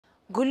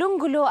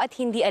Gulong-gulo at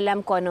hindi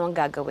alam kung ano ang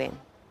gagawin.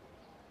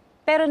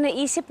 Pero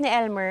naisip ni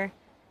Elmer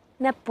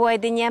na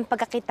pwede niyang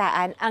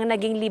pagkakitaan ang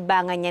naging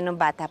libangan niya nung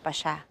bata pa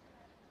siya.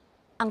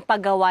 Ang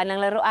paggawa ng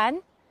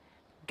laruan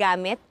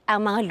gamit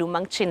ang mga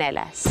lumang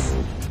tsinelas.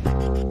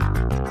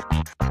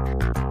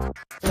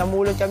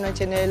 Namulot kami ng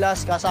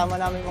tsinelas kasama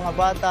namin mga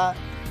bata.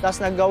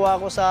 Tapos naggawa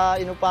ko sa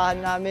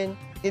inupahan namin.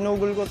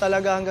 Tinugol ko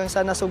talaga hanggang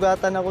sa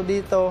nasugatan ako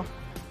dito.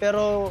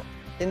 Pero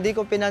hindi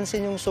ko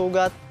pinansin yung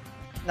sugat.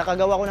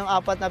 Nakagawa ko ng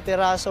 4 na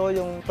piraso,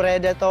 yung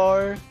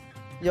Predator,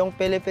 yung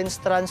Philippines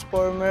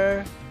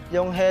Transformer,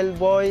 yung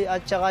Hellboy,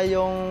 at saka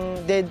yung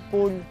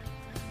Deadpool.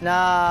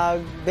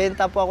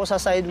 Nagbenta po ako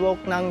sa sidewalk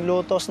ng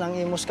Lotos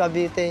ng Imus,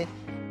 Cavite.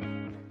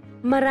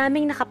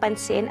 Maraming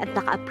nakapansin at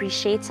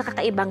naka-appreciate sa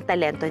kakaibang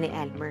talento ni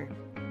Elmer.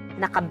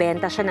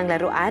 Nakabenta siya ng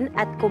laruan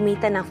at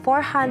kumita ng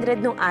 400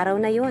 nung araw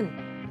na yun.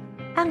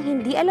 Ang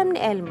hindi alam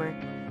ni Elmer,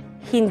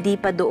 hindi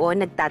pa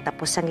doon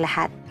nagtatapos ang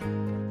lahat.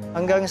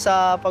 Hanggang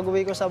sa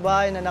pag-uwi ko sa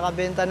bahay na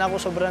nakabenta na ako,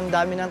 sobrang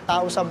dami ng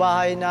tao sa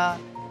bahay na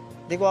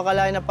di ko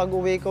akalain na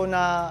pag-uwi ko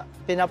na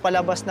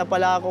pinapalabas na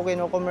pala ako,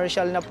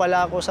 kino-commercial na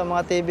pala ako sa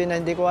mga TV na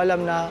hindi ko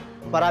alam na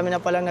marami na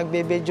palang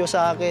nagbe-video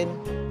sa akin.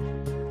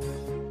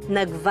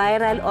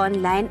 Nag-viral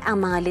online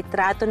ang mga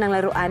litrato ng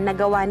laruan na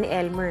gawa ni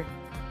Elmer.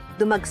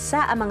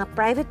 Dumagsa ang mga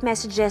private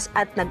messages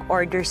at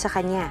nag-order sa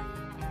kanya.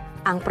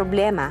 Ang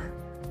problema,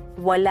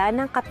 wala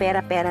nang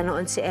kapera-pera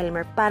noon si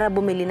Elmer para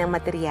bumili ng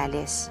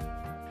materyales.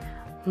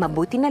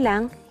 Mabuti na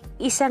lang,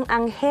 isang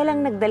anghel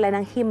ang nagdala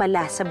ng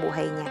himala sa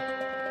buhay niya.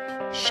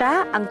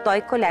 Siya ang toy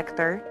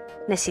collector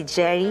na si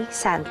Jerry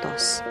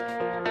Santos.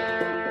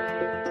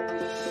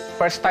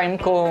 First time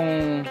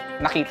kong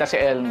nakita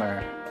si Elmer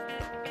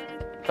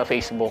sa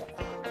Facebook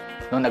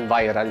nung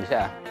nag-viral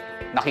siya.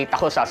 Nakita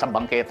ko sa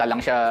bangketa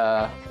lang siya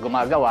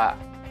gumagawa,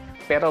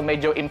 pero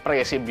medyo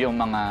impressive yung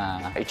mga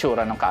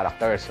itsura ng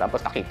characters.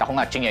 Tapos nakita ko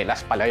nga,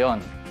 tsinelas pala yun.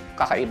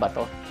 Kakaiba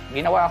to.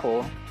 Ginawa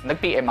ko,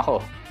 nag-PM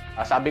ako.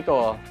 Sabi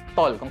ko,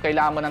 Tol, kung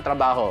kailangan mo ng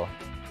trabaho,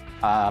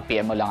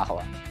 PM mo lang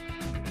ako.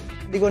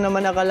 Hindi ko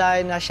naman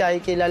nakalain na siya ay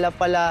kilala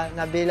pala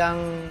na bilang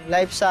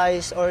life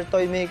size or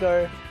toy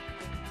maker.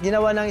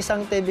 Ginawa ng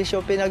isang TV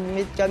show,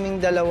 pinag-meet kaming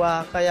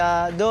dalawa.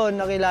 Kaya doon,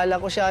 nakilala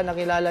ko siya,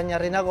 nakilala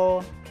niya rin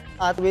ako.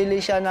 At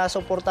willing siya na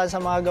suportan sa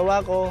mga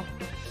gawa ko.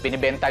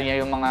 Binibenta niya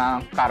yung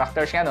mga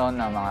characters niya noon,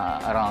 na mga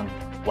around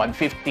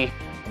 150,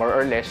 more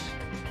or less.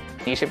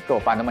 Isip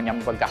ko, paano man niya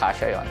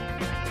magkakasya yun.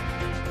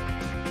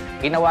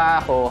 Ginawa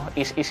ko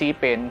is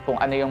isipin kung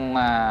ano yung,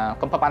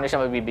 kung paano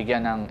siya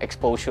mabibigyan ng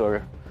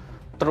exposure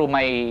through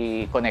my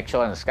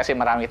connections. Kasi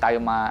marami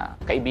tayong mga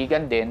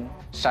kaibigan din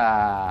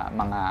sa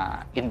mga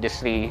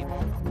industry.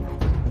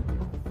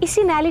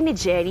 Isinali ni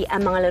Jerry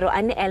ang mga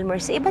laruan ni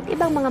Elmer sa iba't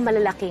ibang mga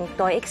malalaking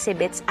toy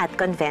exhibits at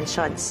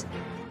conventions.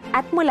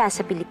 At mula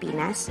sa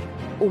Pilipinas,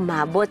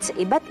 umabot sa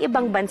iba't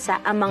ibang bansa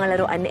ang mga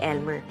laruan ni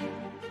Elmer.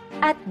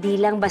 At di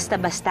lang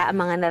basta-basta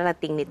ang mga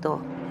narating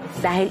nito.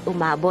 Dahil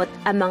umabot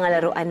ang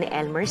mga laruan ni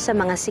Elmer sa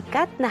mga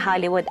sikat na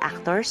Hollywood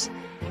actors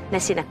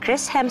na sina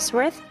Chris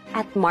Hemsworth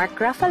at Mark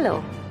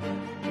Ruffalo.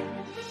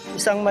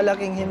 Isang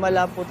malaking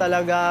himala po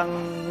talagang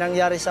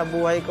nangyari sa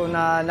buhay ko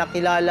na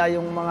nakilala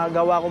yung mga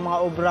gawa ko, mga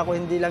obra ko,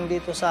 hindi lang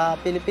dito sa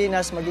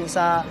Pilipinas, maging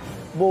sa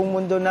buong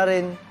mundo na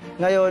rin.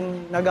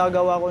 Ngayon,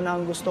 nagagawa ko ng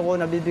gusto ko,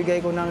 nabibigay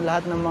ko ng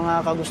lahat ng mga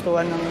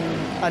kagustuhan ng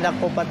anak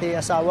ko, pati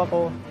asawa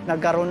ko.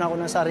 Nagkaroon ako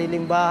ng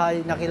sariling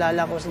bahay,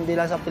 nakilala ko hindi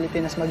lang sa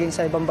Pilipinas, maging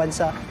sa ibang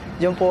bansa.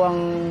 Yun po ang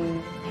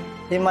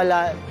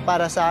himala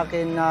para sa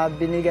akin na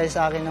binigay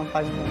sa akin ng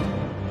Panginoon.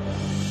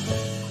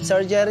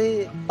 Sir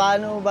Jerry,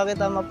 paano ba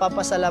kita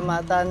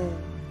mapapasalamatan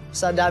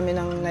sa dami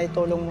ng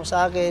naitulong mo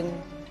sa akin?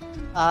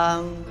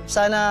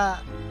 Sana,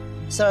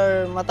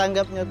 sir,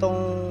 matanggap nyo tong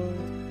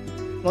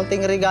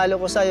munting regalo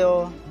ko sa'yo.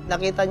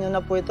 Nakita nyo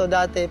na po ito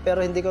dati, pero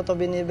hindi ko to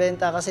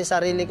binibenta kasi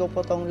sarili ko po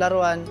tong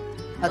laruan.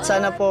 At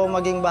sana po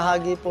maging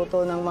bahagi po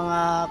to ng mga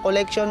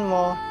collection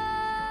mo.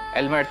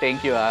 Elmer,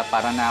 thank you.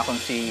 Para na akong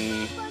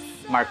si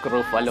Mark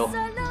Ruffalo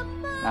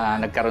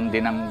na nagkaroon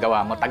din ng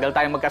gawa mo. Tagal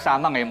tayong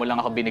magkasama, ngayon mo lang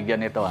ako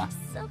binigyan nito.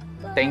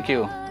 Thank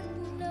you.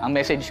 Ang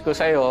message ko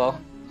sa'yo,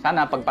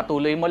 sana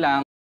pagpatuloy mo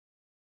lang.